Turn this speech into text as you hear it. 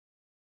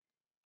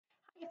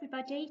Hey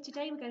everybody,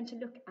 today we're going to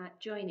look at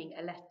joining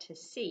a letter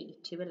C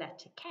to a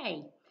letter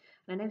K.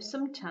 And I know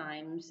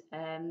sometimes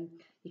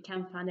you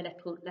can find the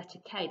letter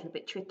K a little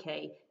bit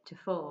tricky to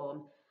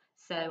form.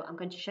 So I'm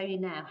going to show you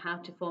now how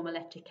to form a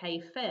letter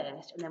K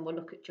first, and then we'll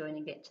look at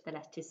joining it to the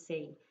letter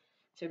C.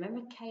 So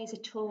remember, K is a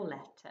tall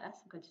letter, so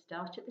I'm going to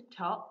start at the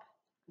top,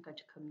 I'm going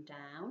to come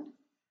down,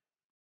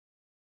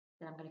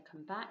 then I'm going to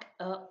come back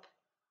up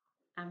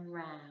and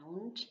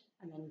round,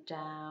 and then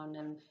down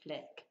and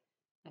flick.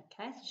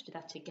 Okay, so just do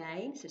that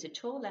again. So it's a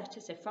tall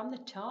letter, so from the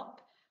top,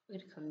 we're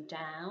going to come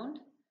down,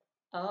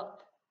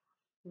 up,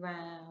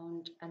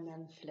 round, and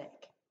then flick.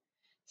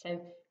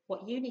 So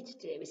what you need to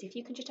do is, if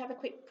you can just have a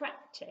quick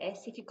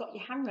practice, if you've got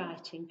your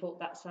handwriting book,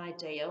 that's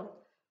ideal,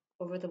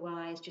 or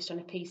otherwise just on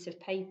a piece of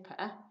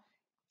paper,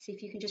 see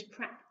if you can just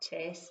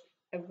practice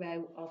a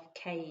row of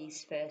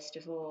K's first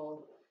of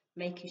all,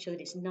 making sure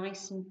that it's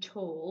nice and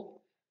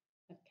tall.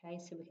 Okay,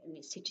 and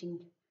it's sitting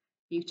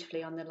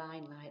beautifully on the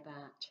line like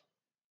that.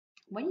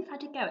 When you've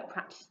had a go at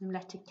practicing some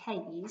letter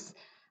K's,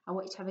 I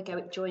want you to have a go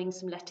at joining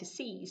some letter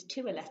C's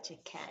to a letter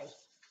K.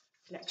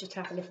 So let's just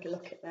have a little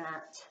look at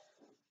that.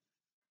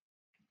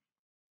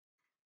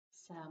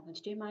 So I'm going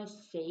to do my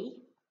C,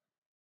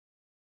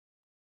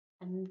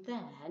 and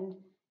then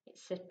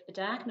it's a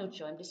diagonal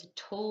join, but it's a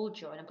tall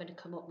join. I'm going to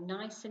come up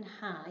nice and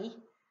high,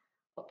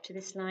 up to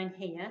this line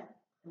here,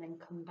 and then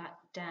come back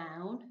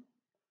down,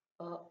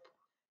 up,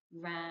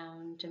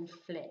 round, and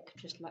flick,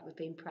 just like we've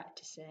been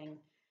practicing.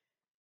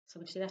 So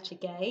I'm going to do that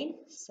again.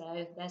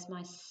 So there's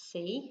my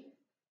C,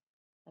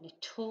 and a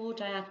tall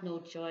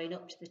diagonal join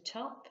up to the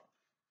top,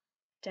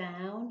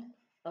 down,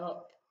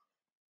 up,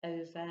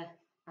 over,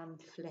 and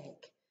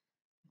flick.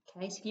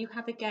 Okay, so if you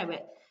have a go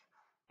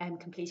at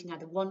completing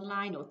either one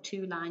line or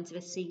two lines of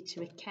a C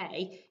to a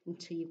K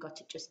until you've got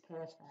it just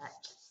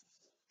perfect.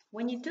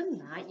 When you've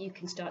done that, you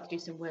can start to do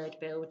some word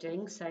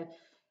building. So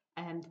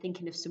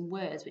thinking of some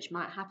words which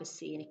might have a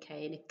C and a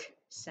K and a K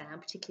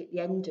sound, particularly at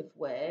the end of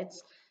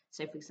words.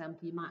 So for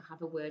example, you might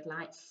have a word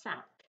like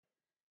sack.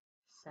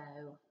 So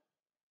I'm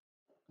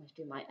going to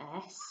do my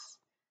S.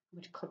 I'm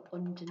going to come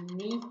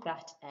underneath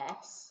that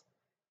S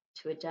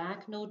to a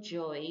diagonal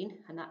join,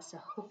 and that's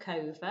a hook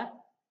over,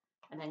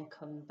 and then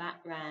come back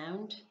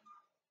round,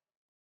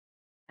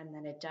 and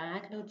then a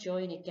diagonal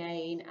join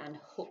again and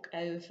hook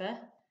over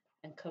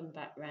and come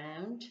back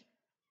round,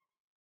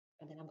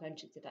 and then I'm going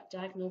to do that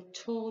diagonal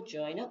tall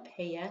join up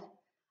here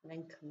and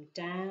then come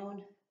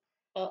down,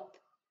 up,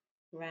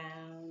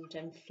 round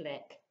and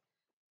flick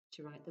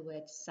to write the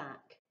word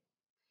sack.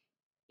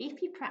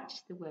 If you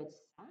practice the word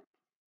sack,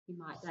 you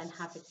might then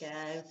have a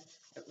go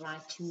at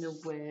writing the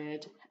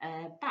word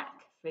back,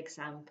 for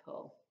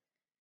example.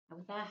 And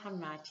with our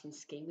handwriting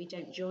scheme, we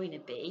don't join a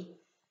B.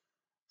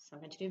 So I'm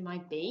going to do my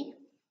B,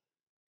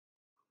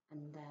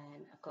 and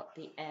then I've got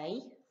the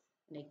A,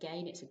 and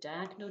again it's a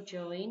diagonal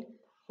join,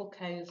 hook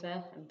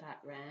over and back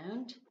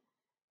round,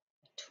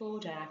 a tall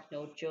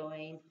diagonal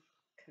join,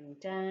 come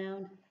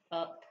down,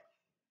 up,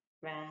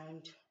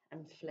 round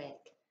and flick.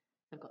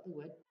 I've got the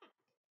word back.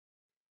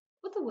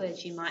 Other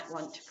words you might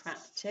want to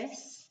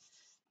practice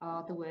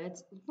are the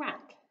words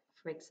rack,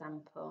 for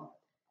example.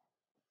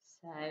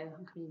 So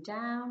I'm coming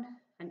down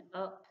and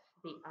up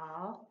for the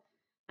R.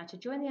 Now to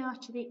join the R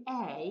to the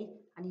A,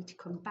 I need to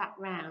come back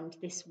round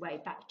this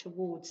way, back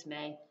towards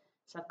me.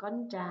 So I've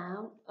gone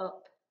down,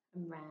 up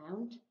and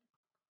round,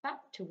 back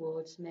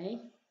towards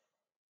me.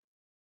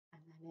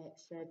 And then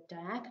it's a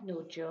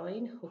diagonal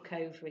join, hook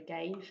over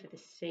again for the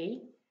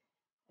C.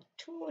 A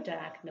tall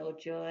diagonal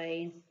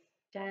join,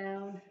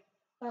 down,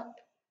 up,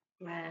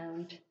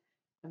 round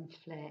and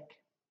flick.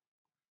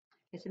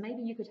 Okay, so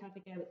maybe you could have a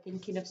go at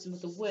thinking of some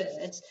of the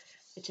words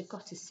that have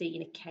got a C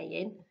and a K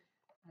in,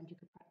 and you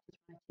could practice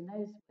writing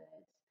those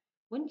words.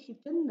 Once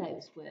you've done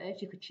those words,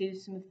 you could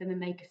choose some of them and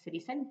make a silly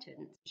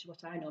sentence, which is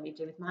what I normally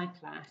do with my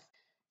class.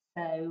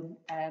 So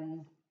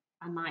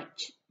I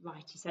might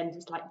write a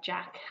sentence like,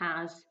 Jack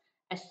has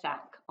a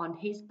sack on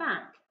his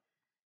back.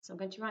 So I'm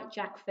going to write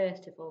Jack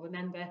first of all.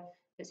 Remember,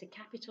 it's a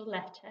capital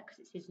letter because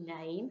it's his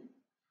name.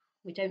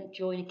 We don't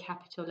join a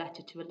capital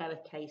letter to a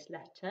lowercase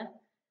letter.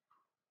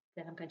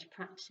 Then I'm going to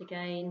practice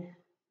again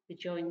the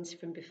joins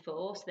from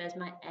before. So there's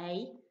my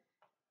A,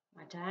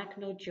 my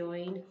diagonal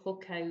join,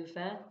 hook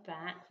over,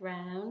 back,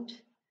 round,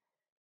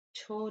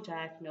 tall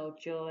diagonal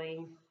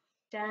join,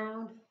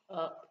 down,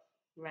 up,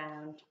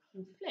 round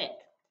and flick.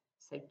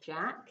 So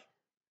Jack,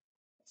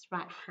 let's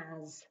write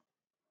has.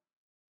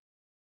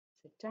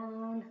 So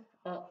down,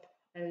 up,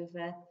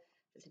 over,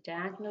 there's a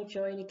diagonal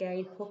join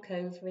again, hook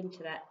over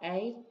into that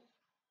A,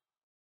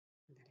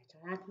 and then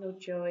a diagonal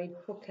join,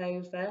 hook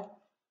over,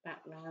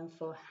 back round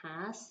for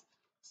has.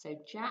 So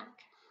Jack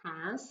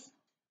has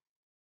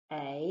a,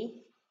 and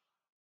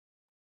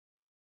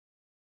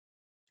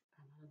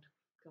I'll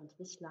go on to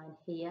this line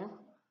here,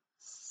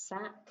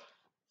 sack.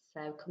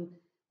 So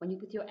when you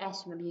with your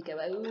S, remember you go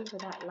over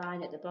that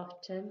line at the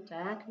bottom,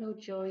 diagonal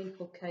join,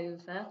 hook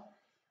over,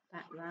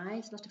 back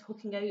rise, a lot of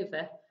hooking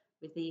over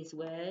with these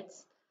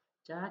words,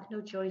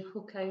 diagonal join,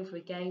 hook over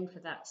again for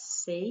that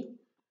C,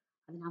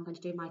 And then I'm going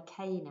to do my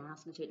K now.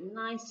 So I'm going to do it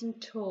nice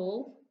and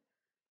tall,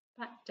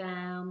 back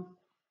down,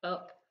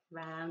 up,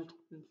 round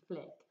and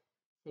flick.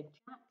 So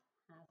Jack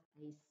has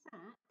a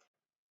sack.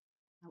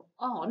 Now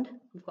on,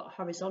 we've got a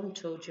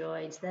horizontal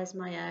join. So there's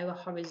my O, a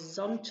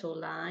horizontal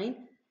line,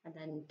 and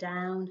then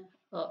down,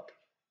 up,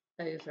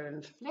 over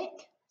and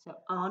flick. So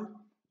on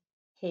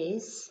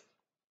his,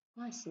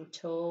 nice and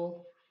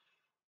tall.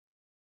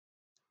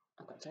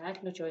 I've got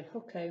diagonal join,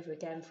 hook over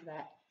again for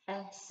that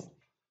S.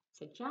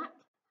 So Jack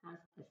has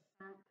a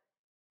sack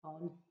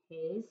on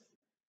his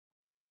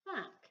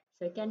back.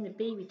 So again, the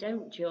B we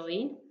don't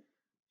join.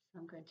 So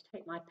I'm going to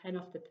take my pen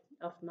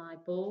off my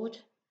board,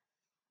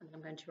 and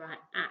I'm going to write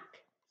ack.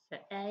 So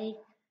A,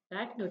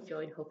 diagonal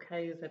join, hook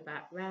over,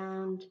 back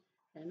round,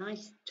 and a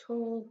nice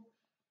tall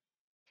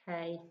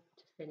K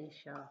to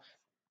finish off,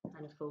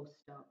 and a full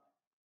stop.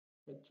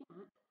 So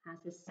Jack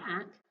has a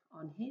sack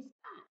on his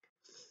back.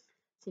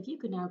 So if you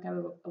could now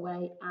go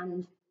away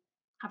and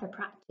have a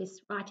practice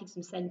writing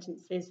some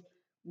sentences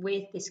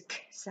with this K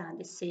sound,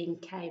 this C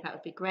and K, that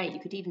would be great. You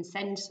could even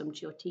send some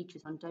to your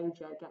teachers on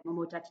Dojo, get mum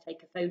or dad to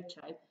take a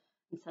photo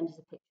and send us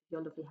a picture of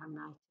your lovely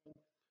handwriting.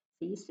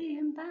 See you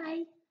soon,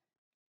 bye.